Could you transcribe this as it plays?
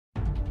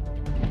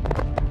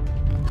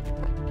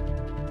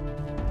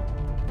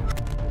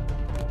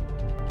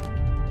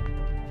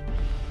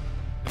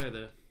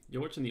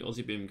You're watching the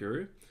Aussie Boom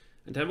Guru,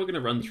 and today we're going to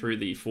run through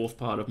the fourth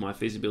part of my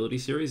feasibility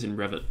series in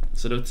Revit.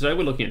 So today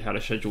we're looking at how to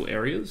schedule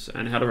areas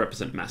and how to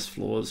represent mass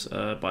floors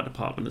by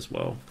department as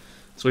well.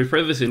 So we've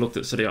previously looked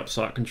at setting up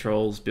site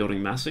controls,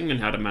 building massing,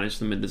 and how to manage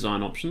them in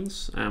design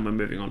options, and we're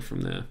moving on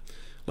from there.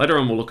 Later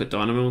on we'll look at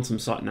Dynamo and some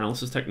site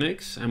analysis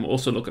techniques, and we'll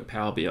also look at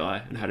Power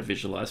BI and how to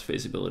visualize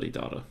feasibility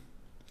data.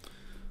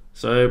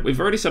 So we've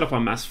already set up our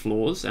mass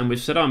floors, and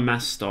we've set our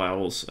mass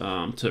styles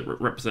to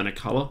represent a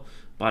color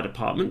by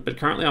department, but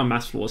currently our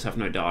mass floors have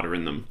no data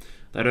in them.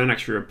 They don't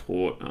actually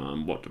report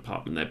what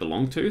department they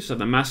belong to, so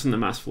the mass and the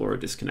mass floor are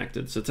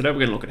disconnected. So today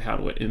we're going to look at how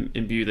to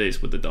imbue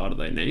these with the data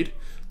they need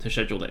to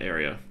schedule the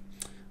area.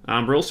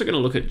 We're also going to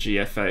look at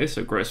GFA,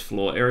 so gross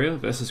floor area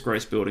versus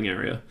gross building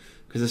area,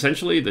 because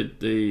essentially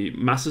the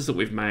masses that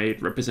we've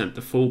made represent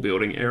the full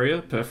building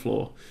area per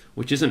floor,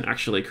 which isn't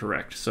actually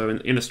correct. So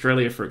in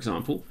Australia, for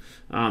example,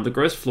 the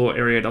gross floor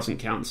area doesn't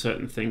count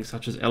certain things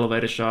such as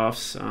elevator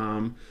shafts,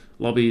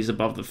 lobbies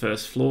above the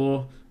first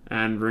floor,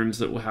 and rooms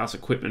that will house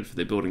equipment for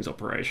the building's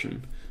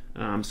operation.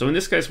 So in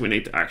this case, we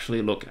need to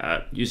actually look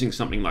at using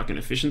something like an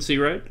efficiency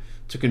rate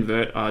to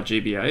convert our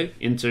GBA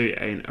into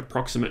an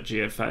approximate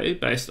GFA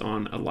based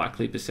on a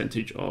likely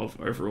percentage of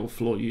overall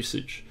floor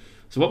usage.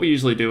 So what we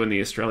usually do in the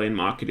Australian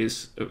market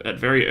is, at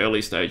very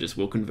early stages,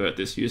 we'll convert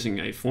this using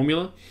a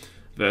formula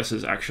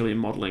versus actually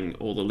modeling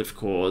all the lift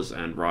cores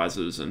and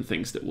risers and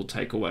things that will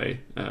take away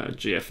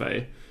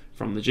GFA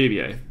from the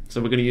GBA. So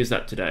we're going to use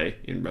that today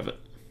in Revit.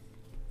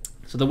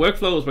 So the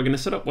workflow is we're going to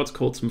set up what's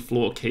called some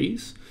floor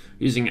keys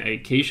using a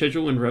key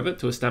schedule in Revit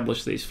to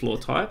establish these floor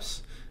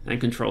types and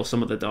control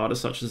some of the data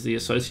such as the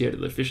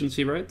associated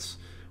efficiency rates.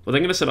 We're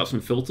then going to set up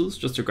some filters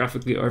just to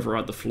graphically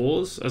override the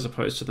floors as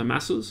opposed to the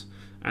masses,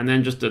 and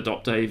then just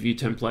adopt a view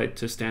template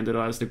to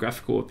standardize the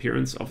graphical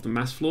appearance of the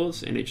mass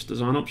floors in each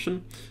design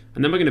option.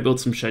 And then we're going to build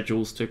some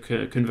schedules to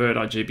convert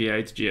our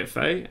GBA to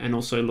GFA and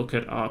also look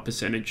at our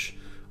percentage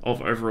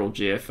of overall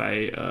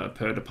GFA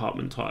per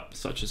department type,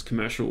 such as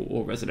commercial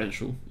or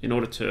residential, in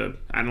order to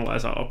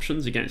analyze our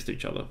options against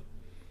each other.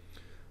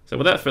 So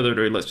without further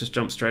ado, let's just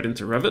jump straight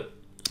into Revit.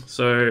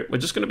 So we're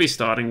just going to be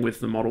starting with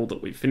the model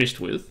that we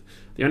finished with.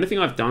 The only thing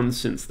I've done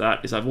since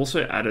that is I've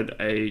also added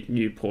a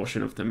new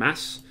portion of the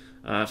mass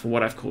for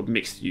what I've called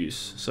mixed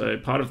use. So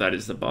part of that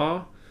is the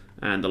bar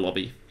and the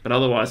lobby, but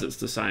otherwise it's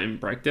the same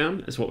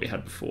breakdown as what we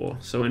had before.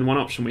 So in one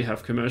option we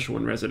have commercial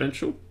and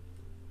residential,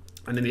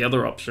 and in the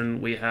other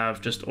option we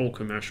have just all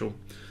commercial,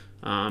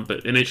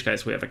 but in each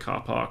case we have a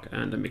car park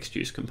and a mixed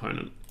use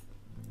component.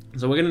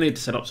 So we're going to need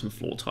to set up some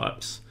floor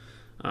types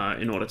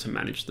in order to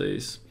manage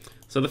these.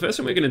 So the first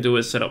thing we're going to do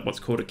is set up what's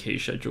called a key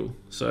schedule.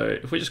 So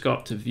if we just go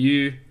up to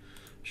view,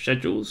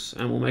 schedules,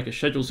 and we'll make a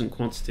schedules and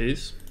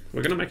quantities,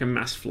 we're going to make a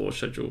mass floor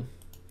schedule.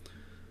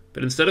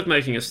 But instead of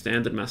making a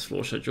standard mass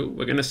floor schedule,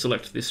 we're going to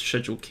select this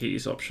schedule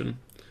keys option.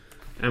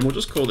 And we'll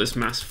just call this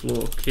mass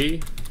floor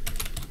key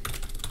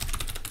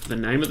the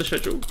name of the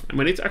schedule. And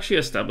we need to actually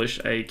establish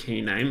a key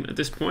name at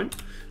this point.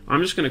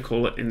 I'm just going to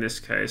call it, in this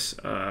case,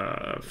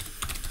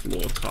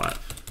 floor type.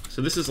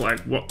 So this is like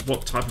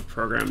what type of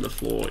program the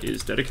floor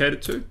is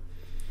dedicated to.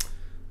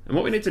 And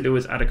what we need to do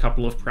is add a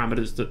couple of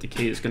parameters that the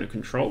key is going to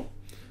control.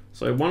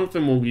 So one of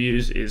them we'll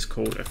use is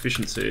called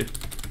efficiency.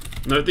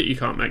 Note that you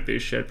can't make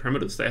these shared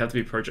parameters, they have to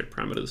be project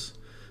parameters.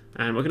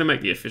 And we're going to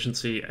make the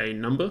efficiency a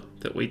number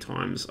that we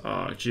times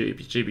our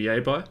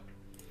GBA by.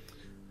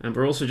 And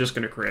we're also just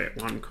going to create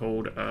one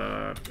called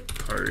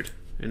code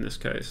in this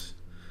case,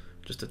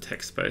 just a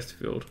text-based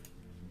field.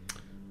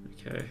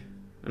 Okay.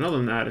 And other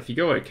than that, if you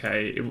go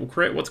OK, it will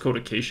create what's called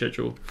a key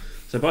schedule.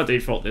 So by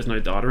default, there's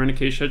no data in a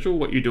key schedule.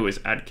 What you do is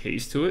add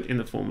keys to it in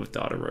the form of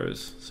data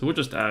rows. So we'll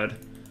just add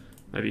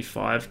maybe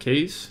 5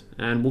 keys,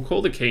 and we'll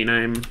call the key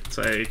name,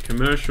 say,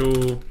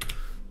 commercial,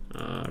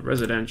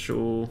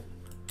 residential,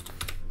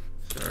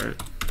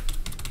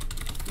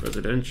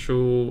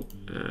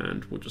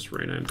 and we'll just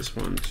rename this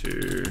one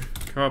to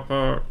car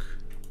park,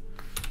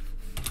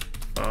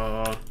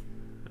 bar,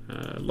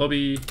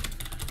 lobby.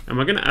 And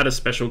we're going to add a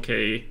special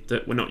key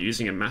that we're not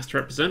using a mass to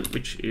represent,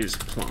 which is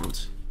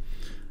plant.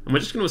 And we're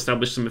just going to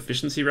establish some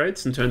efficiency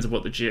rates in terms of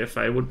what the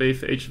GFA would be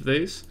for each of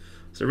these.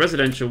 So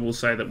residential will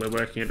say that we're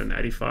working at an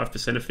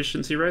 85%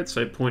 efficiency rate,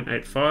 so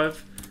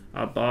 0.85.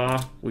 Our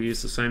bar will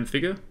use the same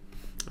figure.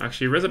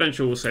 Actually,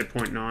 residential will say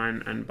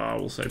 0.9 and bar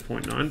will say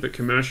 0.9, but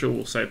commercial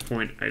will say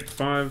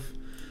 0.85.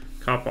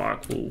 Car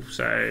park will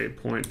say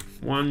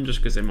 0.1, just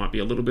because there might be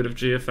a little bit of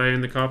GFA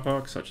in the car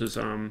park, such as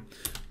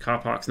car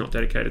parks not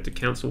dedicated to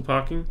council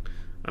parking.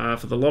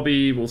 For the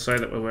lobby, we'll say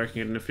that we're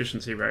working at an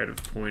efficiency rate of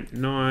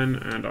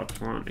 0.9, and our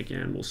plant,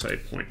 again, will say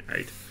 0.8,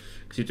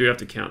 because you do have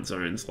to count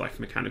zones like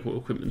mechanical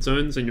equipment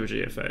zones in your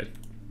GFA.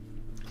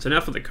 So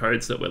now for the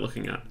codes that we're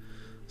looking at.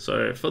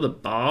 So for the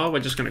bar, we're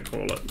just going to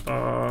call it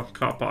bar.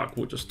 Car park,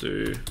 we'll just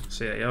do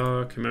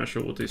CAR.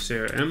 Commercial, we'll do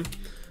COM.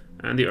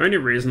 And the only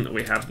reason that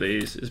we have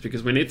these is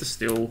because we need to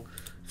still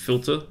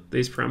filter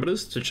these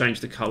parameters to change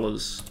the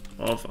colors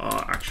of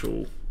our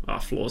actual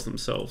floors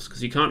themselves,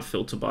 because you can't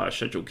filter by a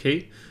schedule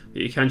key,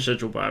 but you can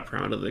schedule by a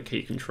parameter the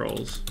key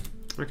controls.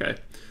 Okay,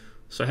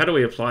 So how do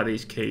we apply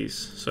these keys?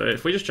 So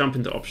if we just jump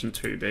into option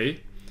 2B,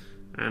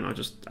 and I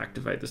just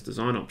activate this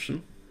design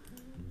option,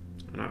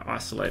 and I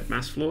isolate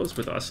mass floors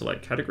with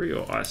isolate category,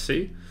 or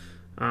IC.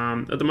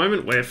 At the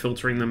moment, we're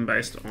filtering them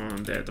based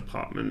on their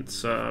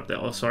departments,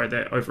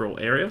 their overall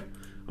area.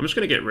 I'm just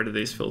going to get rid of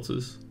these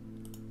filters.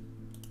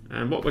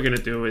 And what we're going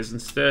to do is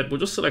instead, we'll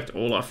just select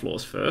all our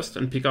floors first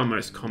and pick our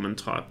most common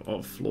type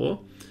of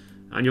floor.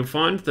 And you'll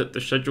find that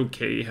the schedule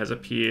key has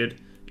appeared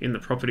in the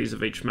properties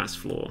of each mass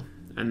floor.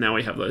 And now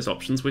we have those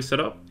options we set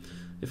up.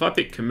 If I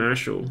pick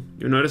commercial,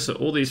 you'll notice that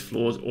all these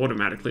floors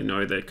automatically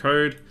know their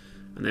code,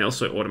 and they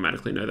also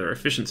automatically know their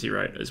efficiency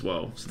rate as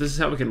well. So this is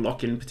how we can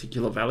lock in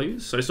particular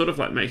values. So sort of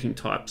like making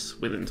types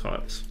within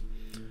types.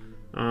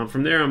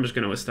 From there, I'm just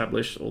going to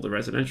establish all the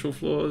residential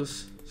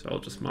floors. So I'll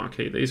just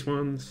marquee these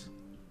ones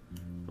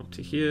up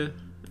to here.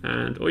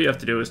 And all you have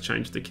to do is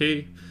change the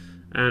key.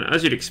 And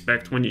as you'd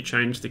expect, when you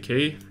change the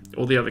key,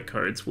 all the other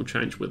codes will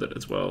change with it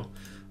as well.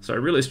 So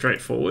really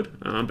straightforward,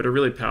 but a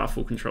really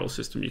powerful control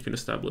system you can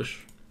establish.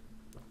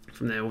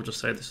 From there, we'll just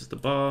say this is the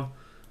bar.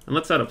 And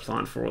let's add a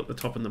plant floor at the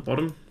top and the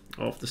bottom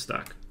of the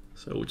stack.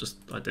 So we'll just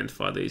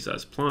identify these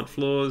as plant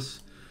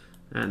floors.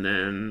 And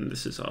then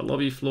this is our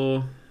lobby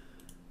floor.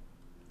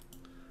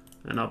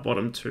 And our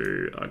bottom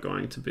two are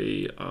going to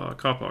be our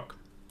car park.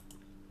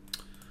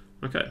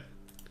 Okay.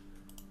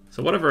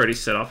 So what I've already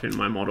set up in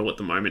my model at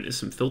the moment is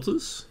some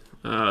filters,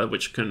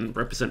 which can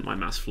represent my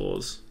mass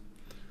floors.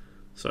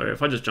 So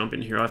if I just jump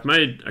in here, I've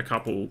made a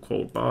couple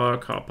called bar,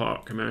 car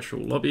park, commercial,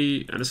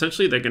 lobby, and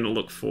essentially they're going to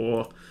look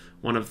for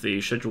one of the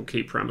schedule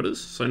key parameters.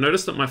 So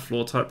notice that my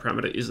floor type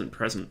parameter isn't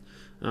present.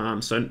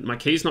 So my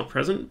key is not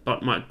present,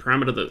 but my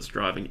parameter that's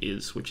driving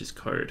is, which is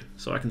code.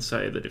 So I can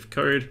say that if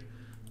code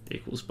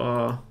equals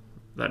bar,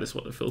 that is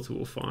what the filter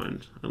will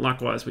find. And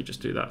likewise, we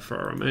just do that for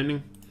our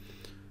remaining.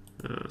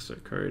 So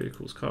code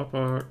equals car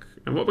park.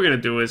 And what we're going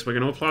to do is we're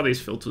going to apply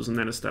these filters and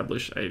then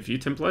establish a view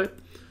template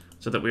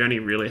so that we only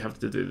really have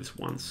to do this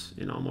once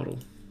in our model.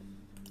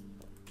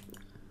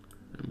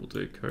 And we'll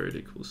do code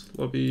equals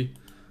lobby.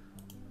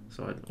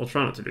 So I'll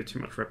try not to do too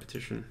much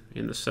repetition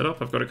in the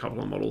setup. I've got a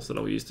couple of models that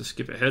I'll use to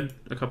skip ahead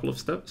a couple of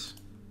steps,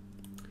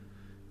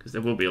 because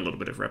there will be a little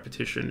bit of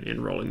repetition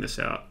in rolling this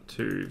out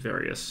to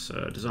various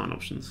design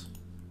options.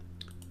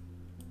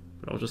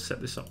 But I'll just set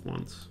this up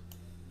once.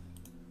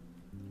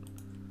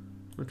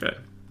 Okay,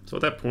 so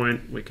at that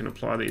point, we can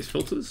apply these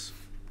filters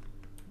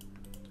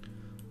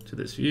to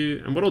this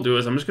view. And what I'll do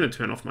is I'm just going to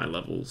turn off my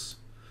levels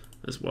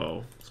as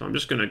well. So I'm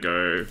just going to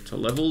go to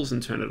levels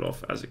and turn it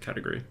off as a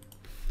category.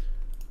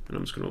 And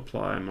I'm just going to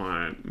apply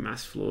my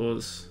mass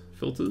floors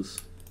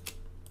filters.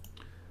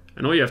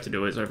 And all you have to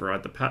do is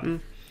override the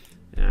pattern,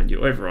 and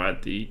you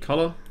override the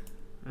color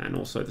and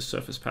also the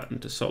surface pattern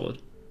to solid.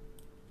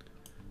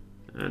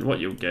 And what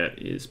you'll get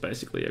is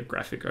basically a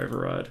graphic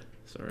override.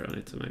 Sorry, I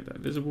need to make that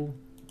visible.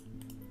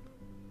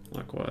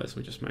 Likewise,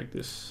 we just make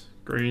this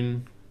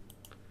green.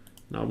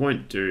 Now I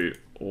won't do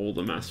all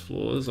the mass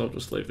floors. I'll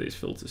just leave these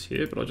filters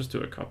here, but I'll just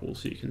do a couple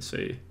so you can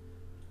see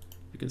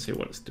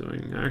what it's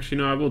doing. Actually,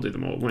 no, I will do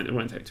them all. It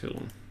won't take too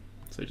long.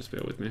 So just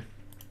bear with me.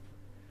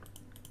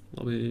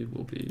 Lobby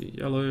will be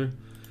yellow.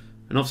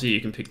 And obviously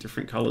you can pick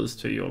different colors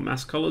to your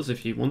mass colors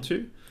if you want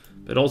to,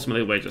 but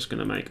ultimately we're just going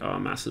to make our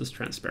masses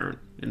transparent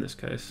in this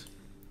case.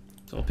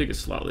 So I'll pick a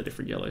slightly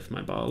different yellow for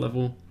my bar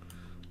level,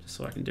 just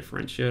so I can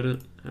differentiate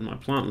it. And my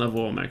plant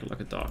level, I'll make it like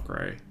a dark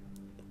gray.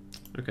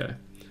 Okay.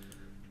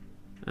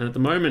 And at the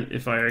moment,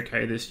 if I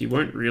OK this, you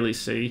won't really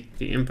see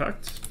the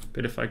impact.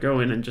 But if I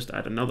go in and just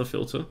add another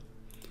filter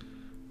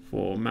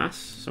for mass,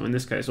 so in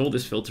this case, all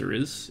this filter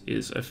is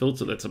a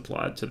filter that's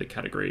applied to the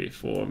category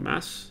for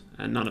mass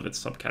and none of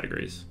its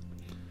subcategories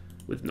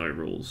with no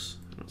rules.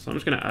 So I'm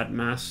just going to add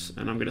mass,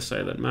 and I'm going to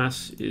say that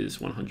mass is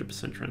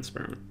 100%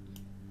 transparent.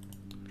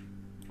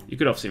 You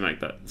could obviously make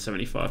that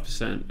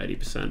 75%,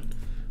 80%,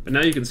 but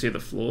now you can see the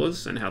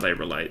floors and how they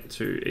relate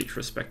to each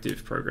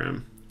respective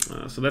program.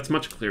 So that's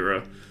much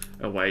clearer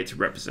a way to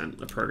represent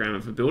the program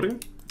of a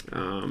building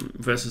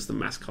versus the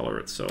mass color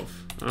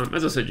itself.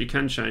 As I said, you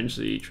can change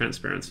the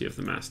transparency of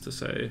the mass to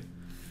say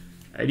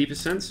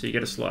 80%, so you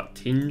get a slight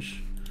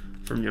tinge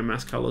from your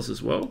mass colors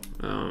as well.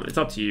 It's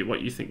up to you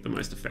what you think the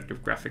most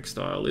effective graphic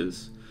style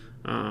is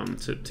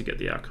to get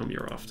the outcome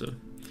you're after.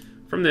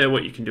 From there,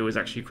 what you can do is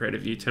actually create a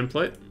view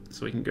template.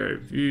 So we can go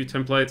view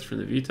templates from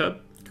the view tab,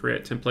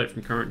 create template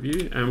from current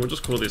view, and we'll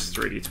just call this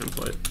 3D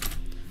template.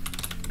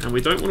 And we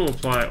don't want to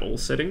apply all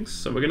settings,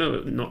 so we're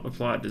going to not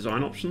apply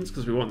design options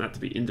because we want that to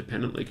be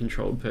independently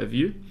controlled per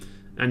view.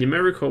 And you may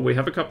recall we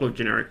have a couple of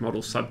generic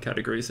model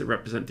subcategories that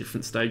represent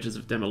different stages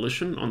of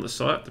demolition on the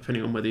site,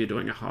 depending on whether you're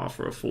doing a half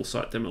or a full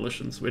site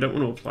demolition. So we don't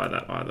want to apply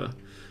that either,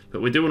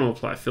 but we do want to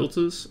apply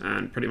filters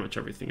and pretty much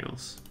everything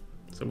else.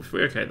 So if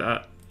we OK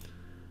that,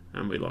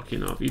 and we lock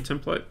in our view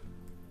template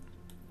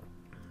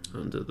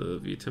under the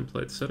view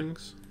template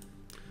settings,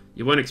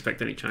 you won't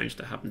expect any change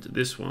to happen to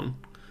this one.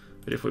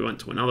 But if we went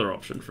to another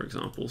option, for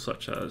example,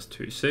 such as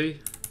 2C,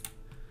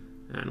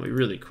 and we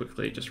really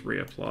quickly just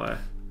reapply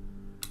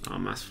our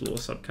mass floor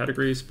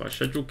subcategories by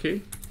schedule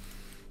key,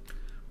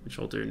 which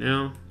I'll do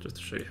now, just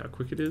to show you how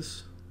quick it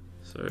is.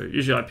 So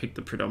usually I pick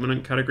the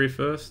predominant category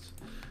first,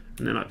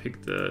 and then I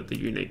pick the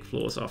unique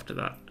floors after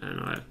that, and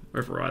I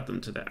override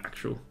them to their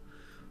actual.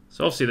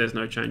 So obviously there's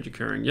no change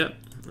occurring yet,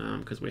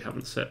 because we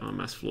haven't set our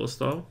mass floor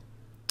style,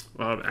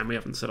 and we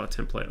haven't set our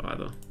template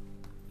either.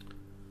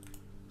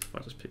 If I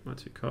just pick my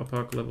 2 car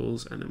park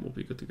levels, and then we'll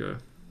be good to go.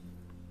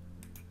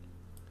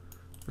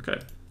 Okay,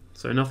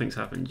 so nothing's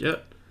happened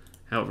yet.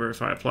 However,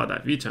 if I apply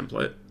that view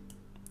template,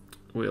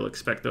 we'll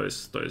expect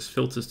those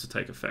filters to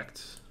take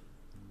effect.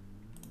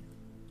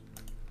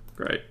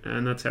 Great,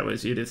 and that's how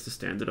easy it is to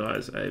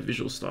standardize a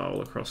visual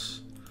style across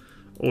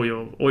all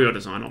your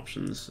design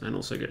options, and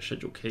also get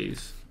schedule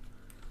keys.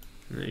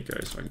 And there you go,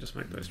 so I can just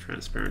make those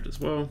transparent as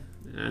well.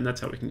 And that's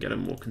how we can get a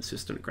more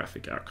consistent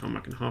graphic outcome. I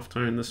can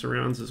halftone the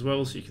surrounds as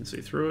well, so you can see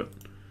through it.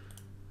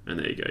 And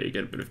there you go, you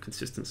get a bit of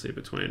consistency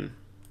between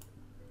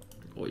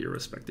all your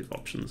respective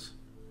options.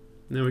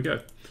 And there we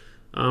go.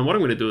 What I'm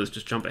going to do is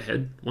just jump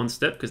ahead one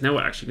step, because now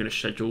we're actually going to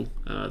schedule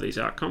these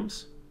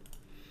outcomes.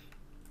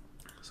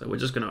 So we're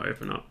just going to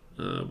open up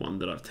one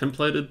that I've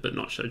templated but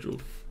not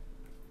scheduled.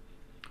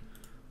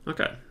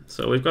 Okay,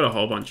 so we've got a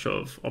whole bunch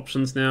of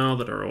options now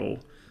that are all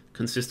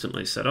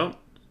consistently set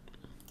up.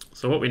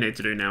 So what we need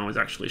to do now is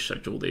actually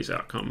schedule these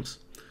outcomes.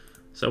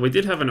 So we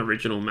did have an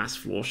original mass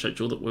floor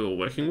schedule that we were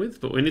working with,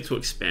 but we need to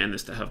expand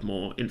this to have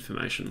more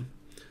information.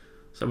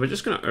 So we're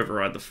just going to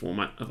override the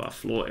format of our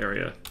floor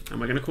area, and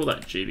we're going to call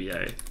that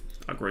GBA,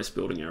 our gross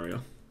building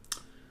area.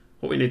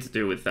 What we need to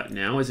do with that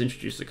now is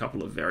introduce a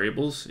couple of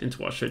variables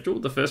into our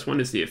schedule. The first one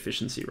is the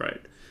efficiency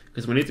rate,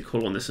 because we need to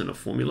call on this in a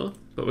formula,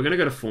 but we're going to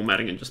go to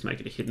formatting and just make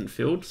it a hidden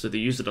field so the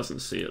user doesn't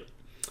see it.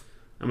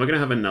 And we're going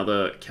to have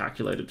another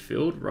calculated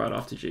field right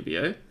after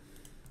GBA.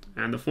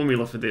 And the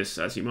formula for this,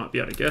 as you might be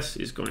able to guess,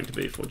 is going to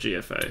be for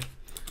GFA.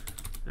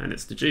 And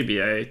it's the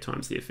GBA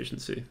times the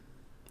efficiency.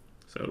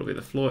 So it'll be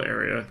the floor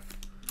area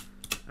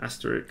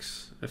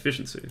asterisk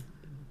efficiency.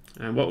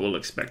 And what we'll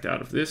expect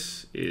out of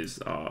this is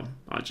our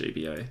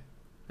GBA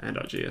and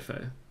our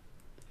GFA.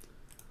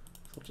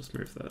 So I'll just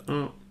move that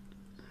up.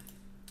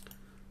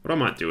 What I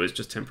might do is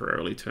just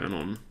temporarily turn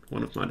on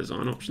one of my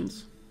design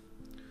options.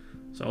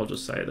 So I'll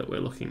just say that we're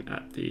looking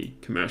at the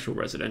commercial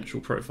residential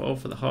profile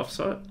for the half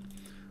site.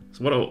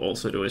 So what I'll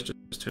also do is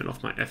just turn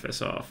off my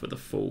FSR for the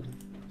full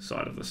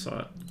side of the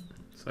site.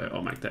 So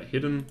I'll make that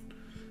hidden,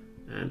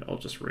 and I'll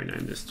just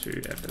rename this to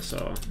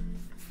FSR.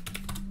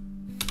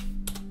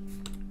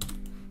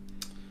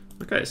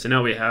 Okay, so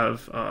now we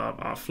have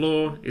our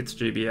floor, its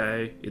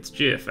GBA, its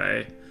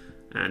GFA,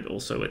 and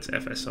also its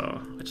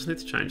FSR. I just need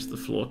to change the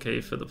floor key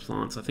for the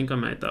plants. I think I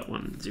made that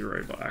one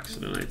 0 by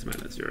accident. I need to make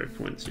that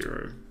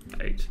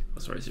 0.08. Oh,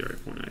 sorry,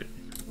 0.8.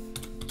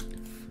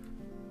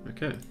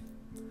 Okay.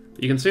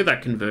 You can see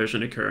that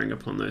conversion occurring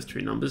upon those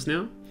two numbers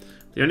now.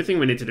 The only thing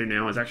we need to do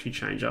now is actually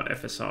change our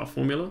FSR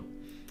formula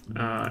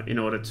in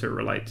order to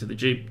relate to the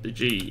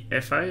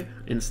GFA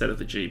instead of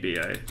the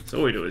GBA. So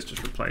all we do is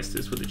just replace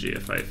this with the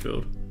GFA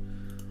field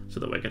so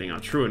that we're getting our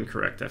true and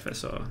correct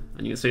FSR.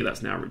 And you can see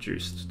that's now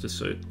reduced to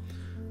suit.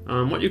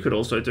 What you could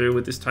also do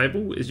with this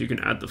table is you can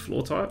add the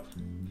floor type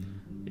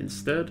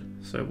instead.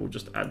 So we'll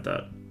just add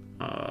that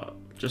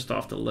just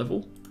after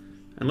level.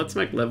 And let's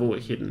make level a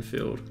hidden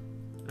field.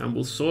 And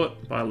we'll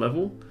sort by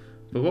level,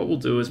 but what we'll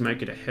do is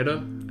make it a header,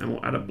 and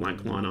we'll add a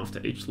blank line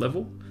after each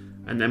level,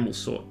 and then we'll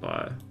sort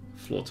by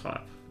floor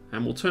type.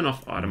 And we'll turn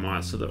off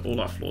itemize so that all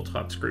our floor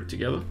types group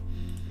together.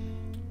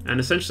 And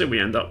essentially we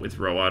end up with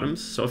row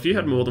items. So if you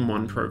had more than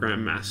one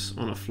program mass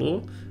on a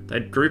floor,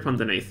 they'd group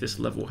underneath this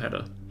level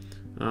header.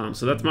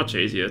 So that's much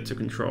easier to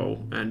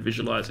control and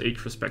visualize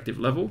each respective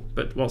level,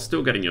 but while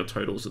still getting your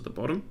totals at the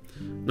bottom.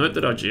 Note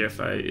that our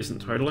GFA isn't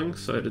totaling,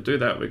 so to do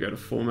that we go to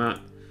Format,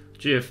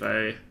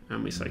 GFA,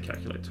 and we say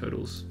Calculate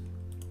Totals.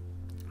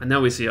 And now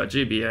we see our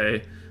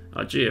GBA,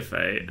 our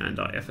GFA, and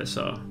our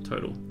FSR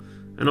total.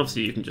 And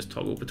obviously you can just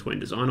toggle between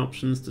design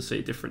options to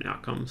see different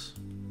outcomes.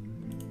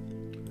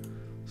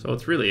 So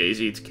it's really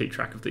easy to keep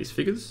track of these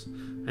figures,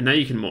 and now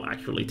you can more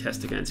accurately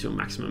test against your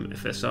maximum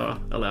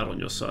FSR allowed on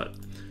your site.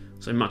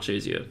 So much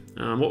easier.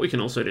 What we can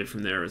also do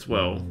from there as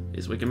well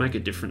is we can make a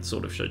different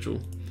sort of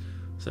schedule.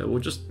 So we'll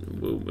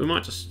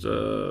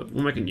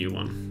make a new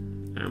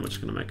one, and we're just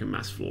going to make a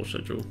mass floor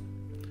schedule.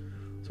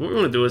 So what we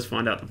want to do is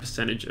find out the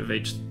percentage of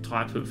each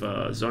type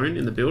of zone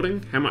in the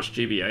building, how much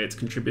GBA it's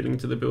contributing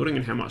to the building,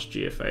 and how much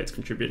GFA it's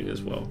contributing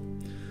as well.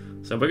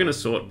 So we're going to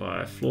sort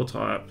by floor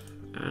type,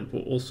 and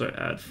we'll also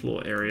add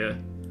floor area,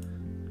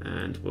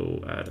 and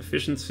we'll add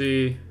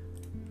efficiency,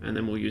 and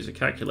then we'll use a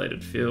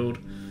calculated field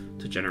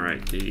to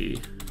generate the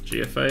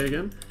GFA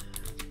again.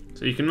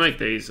 So you can make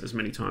these as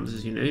many times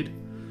as you need.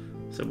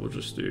 So we'll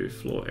just do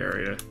floor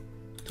area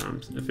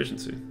times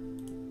efficiency.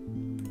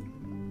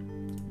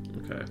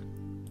 Okay.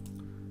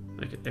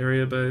 Make it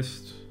area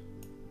based.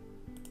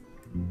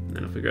 And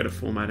then if we go to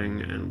formatting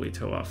and we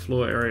tell our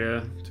floor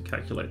area to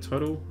calculate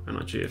total and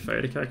our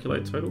GFA to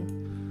calculate total,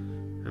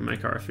 and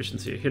make our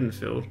efficiency a hidden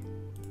field,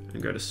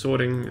 and go to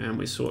sorting and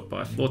we sort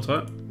by floor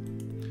type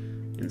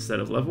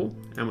instead of level,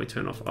 and we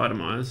turn off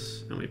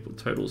itemize and we put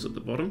totals at the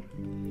bottom.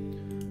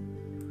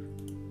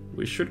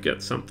 we should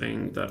get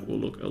something that will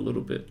look a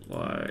little bit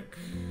like,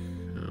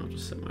 I'll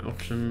just set my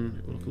option,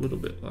 it will look a little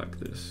bit like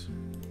this.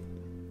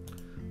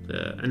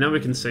 There. And now we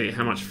can see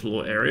how much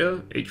floor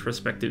area each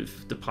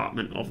respective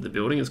department of the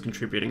building is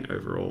contributing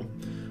overall.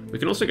 We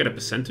can also get a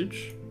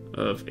percentage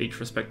of each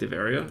respective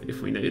area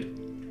if we need.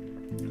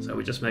 So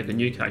we just make a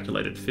new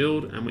calculated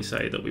field and we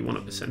say that we want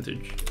a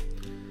percentage.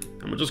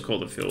 And we'll just call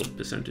the field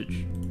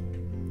percentage.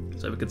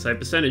 So we could say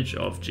percentage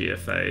of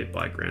GFA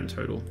by grand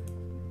total.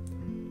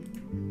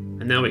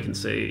 And now we can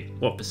see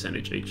what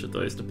percentage each of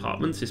those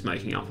departments is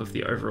making up of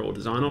the overall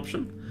design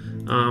option.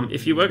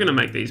 If you were going to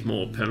make these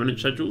more permanent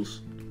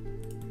schedules,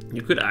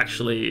 you could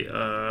actually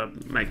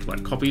make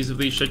like copies of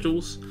these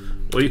schedules,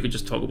 or you could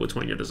just toggle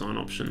between your design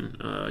option,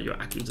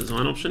 your active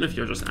design option, if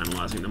you're just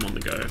analyzing them on the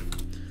go.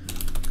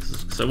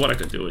 So what I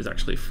could do is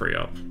actually free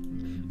up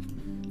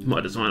my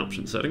design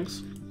option settings.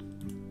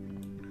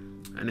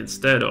 And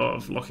instead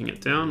of locking it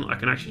down, I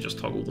can actually just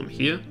toggle them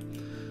here.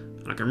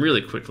 And I can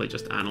really quickly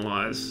just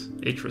analyze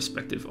each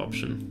respective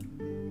option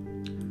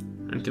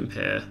and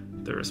compare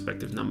the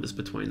respective numbers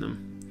between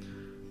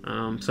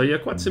them. So yeah,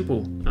 quite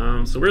simple.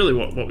 So really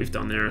what we've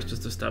done there is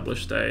just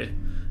established an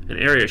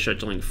area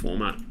scheduling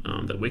format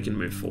that we can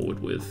move forward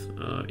with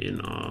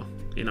in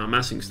our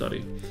massing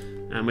study.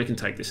 And we can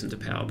take this into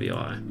Power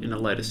BI in a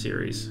later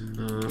series.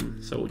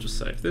 So we'll just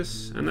save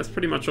this, and that's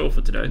pretty much all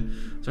for today.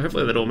 So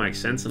hopefully that all makes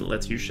sense and it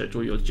lets you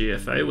schedule your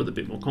GFA with a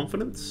bit more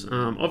confidence.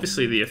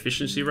 Obviously the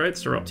efficiency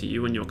rates are up to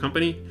you and your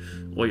company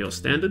or your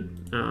standard,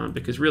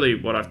 because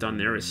really what I've done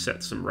there is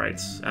set some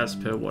rates as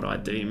per what I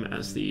deem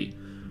as the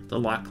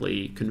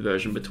likely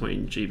conversion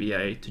between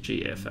GBA to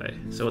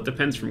GFA. So it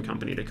depends from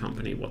company to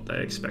company what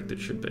they expect it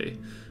should be.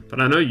 But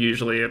I know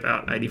usually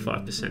about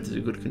 85% is a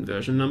good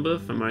conversion number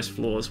for most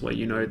floors where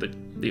you know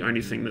that the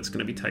only thing that's going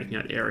to be taking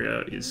out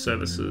area is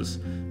services,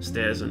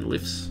 stairs and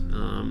lifts.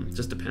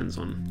 Just depends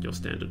on your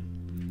standard.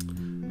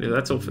 Yeah,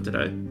 that's all for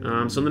today.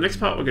 So in the next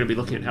part we're going to be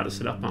looking at how to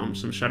set up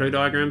some shadow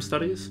diagram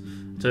studies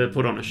to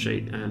put on a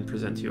sheet and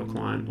present to your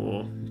client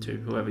or to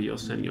whoever you're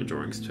sending your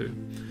drawings to.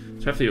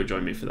 So hopefully you'll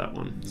join me for that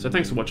one. So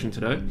thanks for watching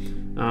today.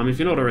 If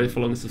you're not already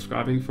following and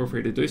subscribing, feel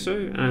free to do so,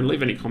 and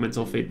leave any comments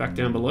or feedback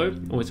down below.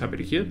 Always happy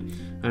to hear,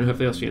 and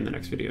hopefully I'll see you in the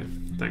next video.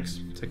 Thanks,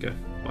 take care,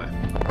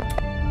 bye.